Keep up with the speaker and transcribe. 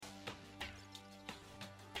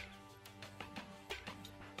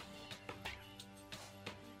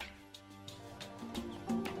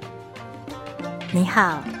你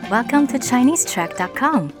好, welcome to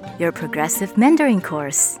ChineseTrack.com, your progressive Mandarin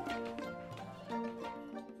course.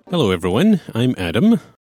 Hello everyone, I'm Adam.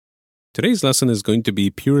 Today's lesson is going to be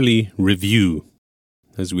purely review,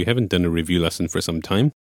 as we haven't done a review lesson for some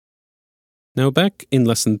time. Now back in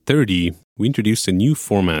lesson 30, we introduced a new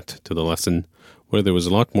format to the lesson where there was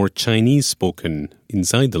a lot more Chinese spoken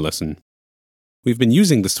inside the lesson. We've been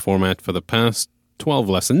using this format for the past 12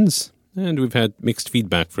 lessons, and we've had mixed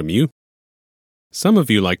feedback from you. Some of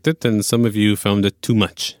you liked it, and some of you found it too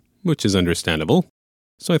much, which is understandable.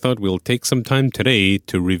 So I thought we'll take some time today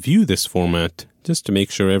to review this format, just to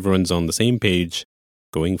make sure everyone's on the same page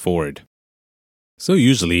going forward. So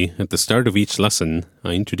usually, at the start of each lesson,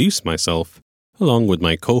 I introduce myself, along with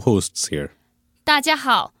my co-hosts here. 大家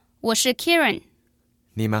好，我是 Kieran。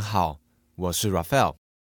你们好，我是 Raphael。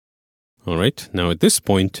 Alright, now at this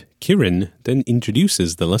point, Kieran then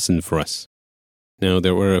introduces the lesson for us. Now,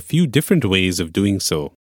 there were a few different ways of doing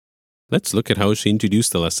so. Let's look at how she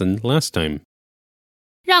introduced the lesson last time.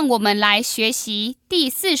 让我们来学习第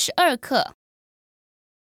42课。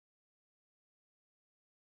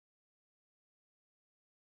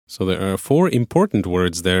So there are 4 important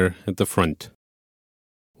words there at the front.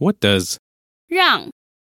 What does 让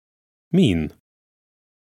mean?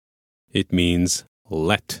 It means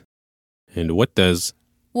let. And what does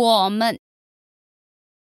我们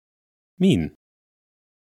mean?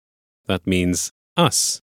 That means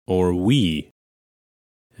us or we.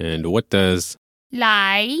 And what does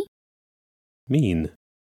来 mean?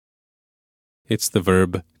 It's the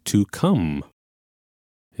verb to come.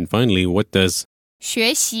 And finally, what does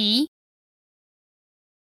学习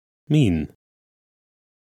mean?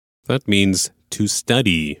 That means to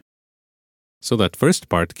study. So that first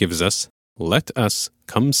part gives us let us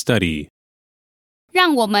come study.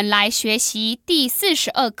 让我们来学习第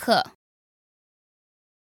42课。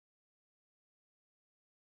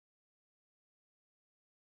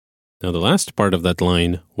Now the last part of that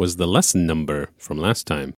line was the lesson number from last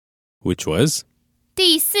time, which was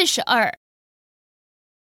第42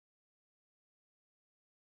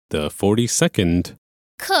 the 42nd.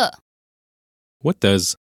 课 What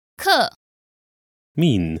does 课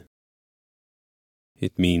mean?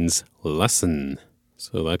 It means lesson.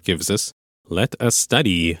 So that gives us let us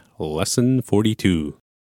study lesson 42.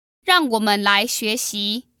 让我们来学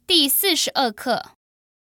习第42课。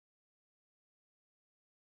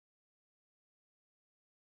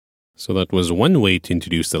So that was one way to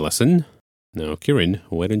introduce the lesson. Now, Kieran,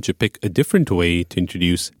 why don't you pick a different way to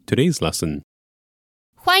introduce today's lesson?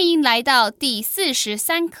 欢迎来到第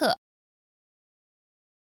43课。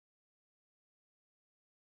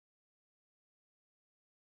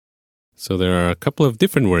So there are a couple of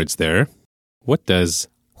different words there. What does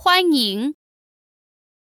欢迎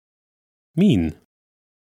mean?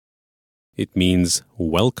 It means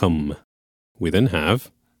welcome. We then have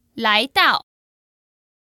来到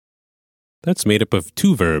that's made up of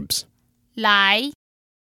 2 verbs, 来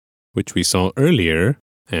which we saw earlier,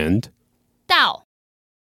 and 到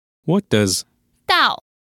what does 到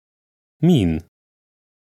mean?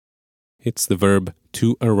 It's the verb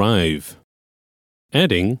to arrive.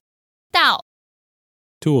 Adding 到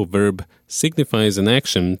to a verb signifies an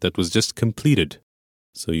action that was just completed.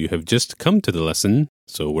 So you have just come to the lesson,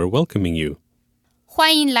 so we're welcoming you.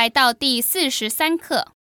 欢迎来到第43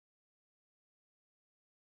课。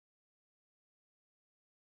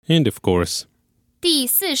And of course, 第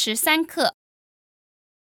43课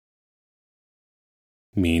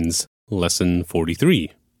means lesson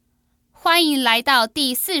 43. 欢迎来到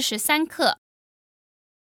第43课。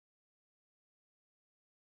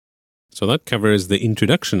So that covers the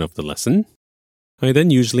introduction of the lesson. I then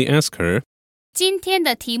usually ask her, 今天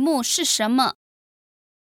的题目是什么？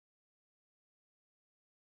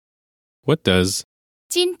 what does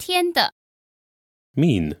今天的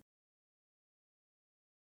mean?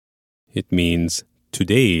 It means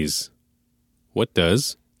today's. What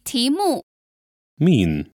does 题目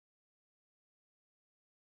mean?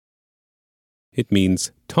 It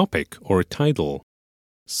means topic or title.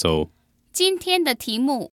 So 今天的题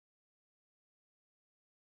目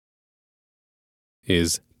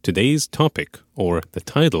is today's topic or the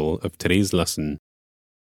title of today's lesson.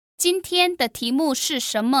 今天的题目是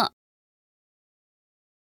什么？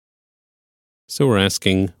 So we're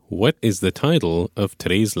asking, what is the title of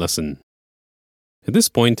today's lesson? At this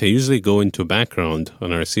point, I usually go into background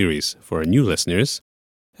on our series for our new listeners,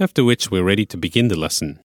 after which we're ready to begin the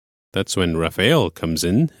lesson. That's when Raphael comes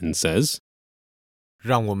in and says,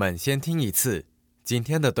 让我们先听一次今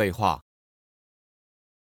天的对话。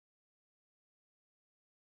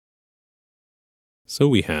 So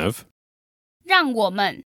we have 让我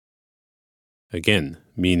们 again,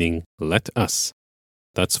 meaning let us.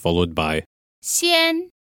 That's followed by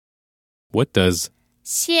先 what does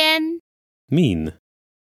先 mean?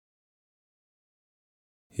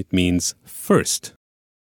 It means first.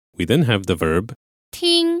 We then have the verb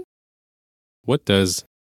听 what does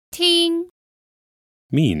听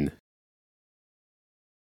mean?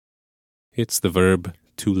 It's the verb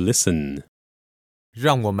to listen.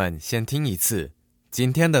 让我们先听一次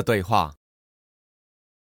今天的对话。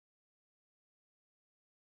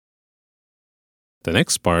The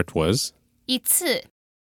next part was 一次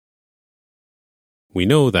we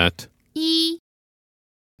know that 一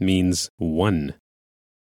means one.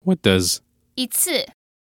 What does 一次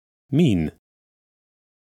mean?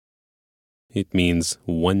 It means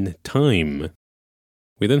one time.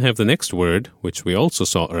 We then have the next word, which we also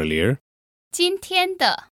saw earlier, 今天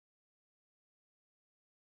的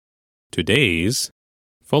today's,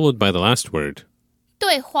 followed by the last word.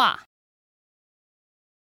 对话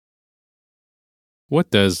What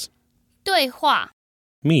does 对话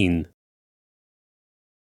mean?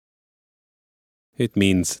 It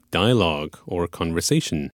means dialogue or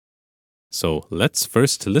conversation. So let's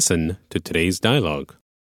first listen to today's dialogue.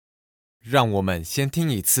 让我们先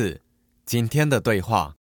听一次今天的对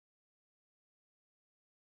话。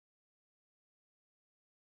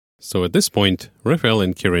So at this point, Raphael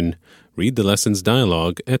and Kiran read the lesson's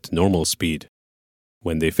dialogue at normal speed.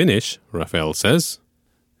 When they finish, Raphael says,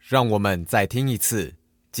 让我们再听一次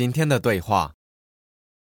今天的对话。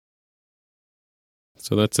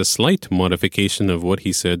 so that's a slight modification of what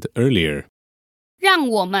he said earlier. 让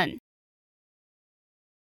我们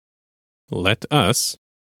Let us.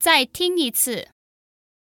 再听一次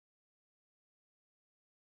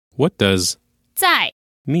What does 再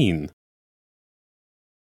mean?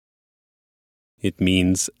 It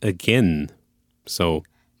means again. So,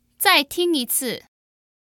 再听一次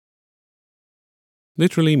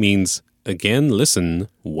literally means again listen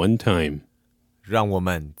one time. 让我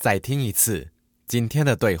们再听一次今天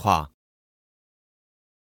的对话。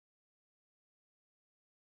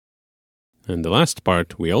 And the last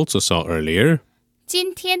part we also saw earlier,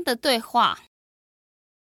 今天的对话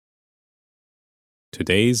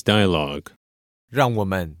today's dialogue. 让我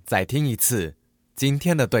们再听一次今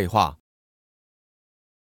天的对话。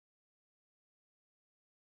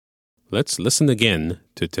 Let's listen again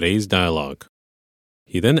to today's dialogue.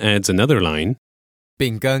 He then adds another line,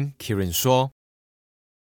 并跟 Kiran 说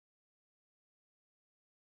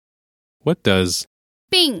what does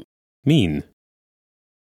并 mean?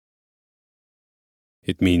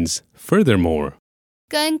 It means furthermore.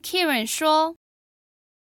 跟 Kiran 说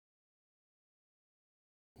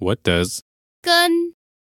What does 跟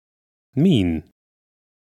mean?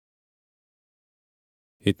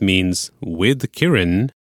 It means with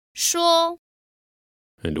Kiran. 说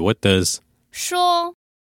And what does 说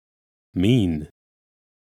mean?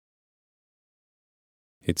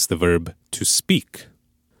 It's the verb to speak.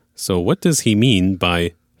 So what does he mean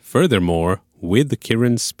by furthermore with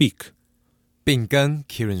Kiran speak? 并跟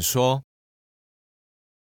Kiran 说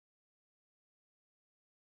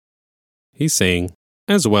He's saying,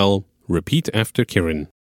 as well, repeat after Kiran.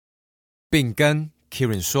 并跟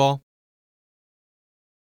Kiran 说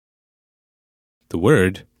The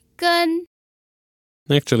word 跟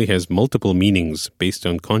actually has multiple meanings based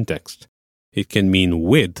on context. It can mean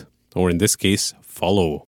with, or in this case,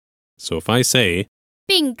 follow. So if I say,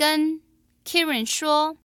 并跟 Kiran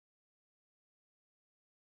说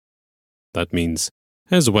that means,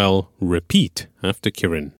 as well, repeat after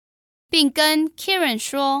Kiran. 并跟 Kiran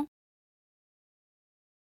说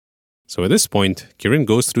So at this point, Kiran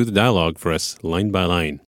goes through the dialogue for us line by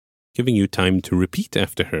line, giving you time to repeat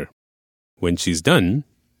after her. When she's done,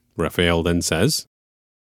 Raphael then says,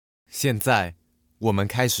 现在我们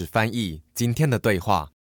开始翻译今天的对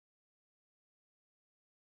话。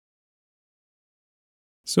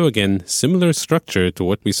 so again, similar structure to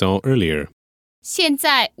what we saw earlier. 现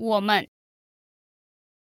在我们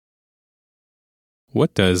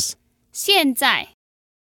What does 现在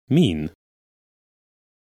mean?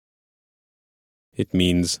 It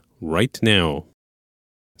means right now.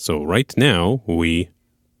 So right now, we,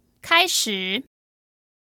 开始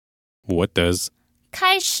what does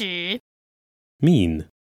开始 mean?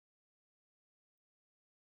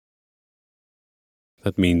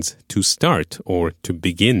 That means to start or to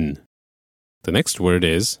begin. The next word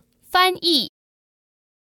is, 翻译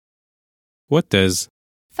what does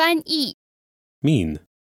翻译 mean?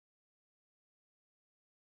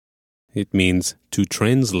 It means to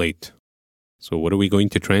translate. So what are we going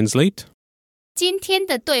to translate? 今天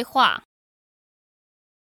的对话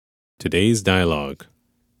Today's dialogue.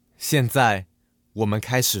 现在我们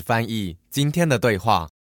开始翻译今天的对话。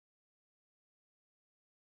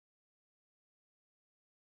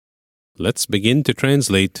Let's begin to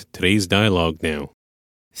translate today's dialogue now.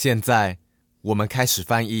 现在，我们开始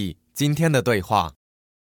翻译今天的对话。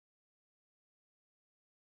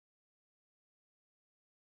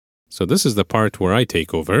So this is the part where I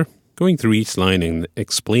take over, going through each line and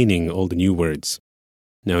explaining all the new words.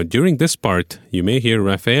 Now, during this part, you may hear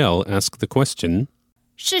Raphael ask the question,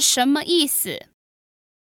 是什么意思？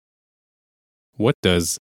 what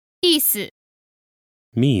does 意思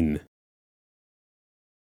mean?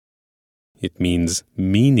 It means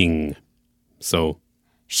meaning. So,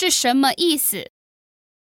 是什么意思？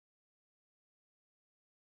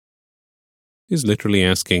 is literally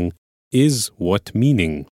asking, is what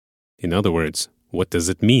meaning? In other words, what does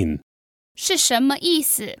it mean? 是什么意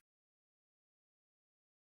思？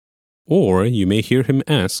 Or you may hear him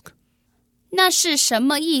ask, 那是什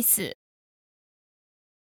么意思？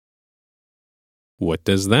 what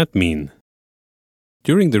does that mean?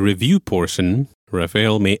 During the review portion,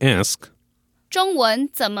 Raphael may ask, 中文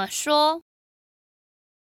怎么说？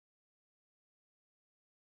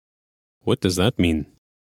 what does that mean?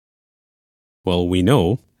 Well, we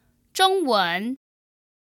know 中文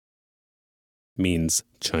means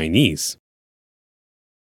Chinese.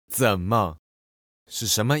 怎么是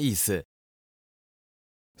什么意思？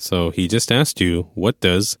 So he just asked you, what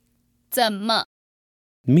does 怎么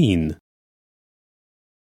mean?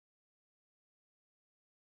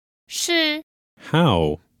 是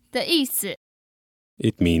How? 的意思？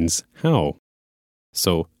 It means how.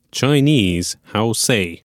 So Chinese, how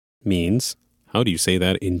say, means, how do you say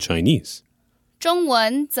that in Chinese? 中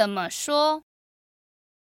文怎么说？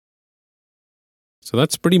 So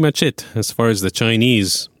that's pretty much it as far as the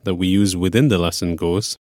Chinese that we use within the lesson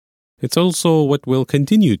goes. It's also what we'll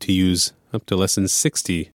continue to use up to lesson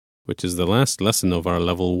 60, which is the last lesson of our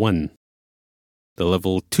level 1. The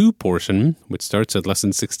level 2 portion, which starts at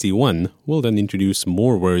lesson 61, will then introduce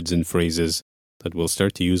more words and phrases that we'll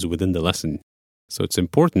start to use within the lesson. So it's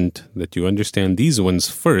important that you understand these ones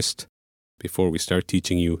first before we start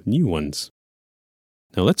teaching you new ones.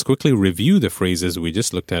 Now let's quickly review the phrases we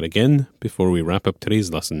just looked at again before we wrap up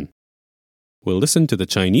today's lesson. We'll listen to the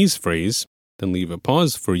Chinese phrase, then leave a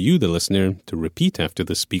pause for you, the listener, to repeat after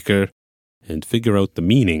the speaker and figure out the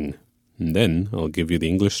meaning. And then I'll give you the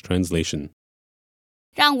English translation.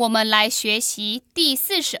 让我们来学习第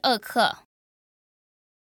42课。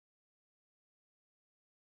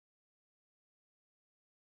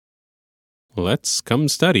Let's come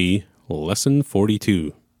study Lesson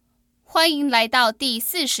 42. 欢迎来到第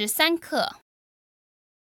43课。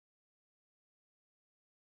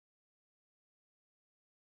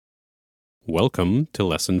Welcome to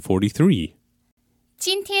Lesson 43.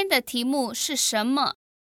 今天的题目是什么？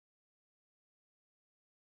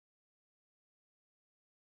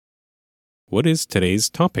 What is today's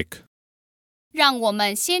topic? 让我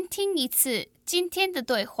们先听一次今天的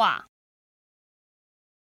对话。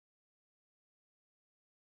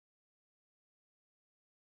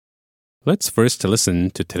Let's first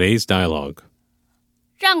listen to today's dialogue.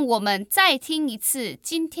 让我们再听一次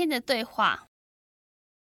今天的对话。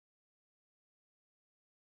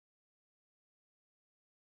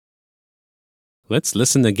Let's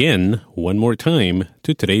listen again, one more time,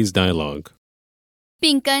 to today's dialogue.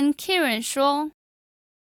 并跟 Kieran 说，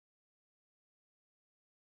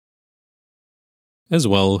 As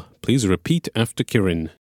well, please repeat after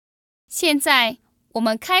Kirin. 现在我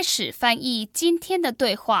们开始翻译今天的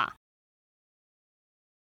对话。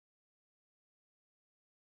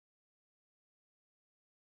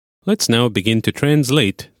Let's now begin to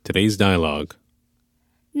translate today's dialogue.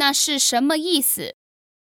 那是什么意思？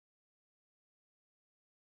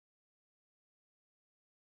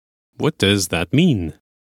 What does that mean?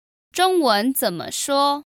 中文怎么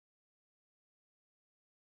说？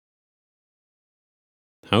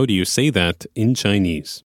 How do you say that in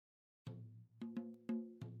Chinese?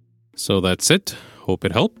 So that's it. Hope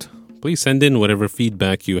it helped. Please send in whatever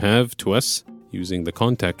feedback you have to us using the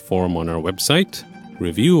contact form on our website.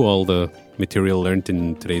 Review all the material learned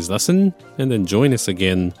in today's lesson, and then join us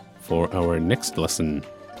again for our next lesson.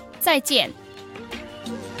 再见。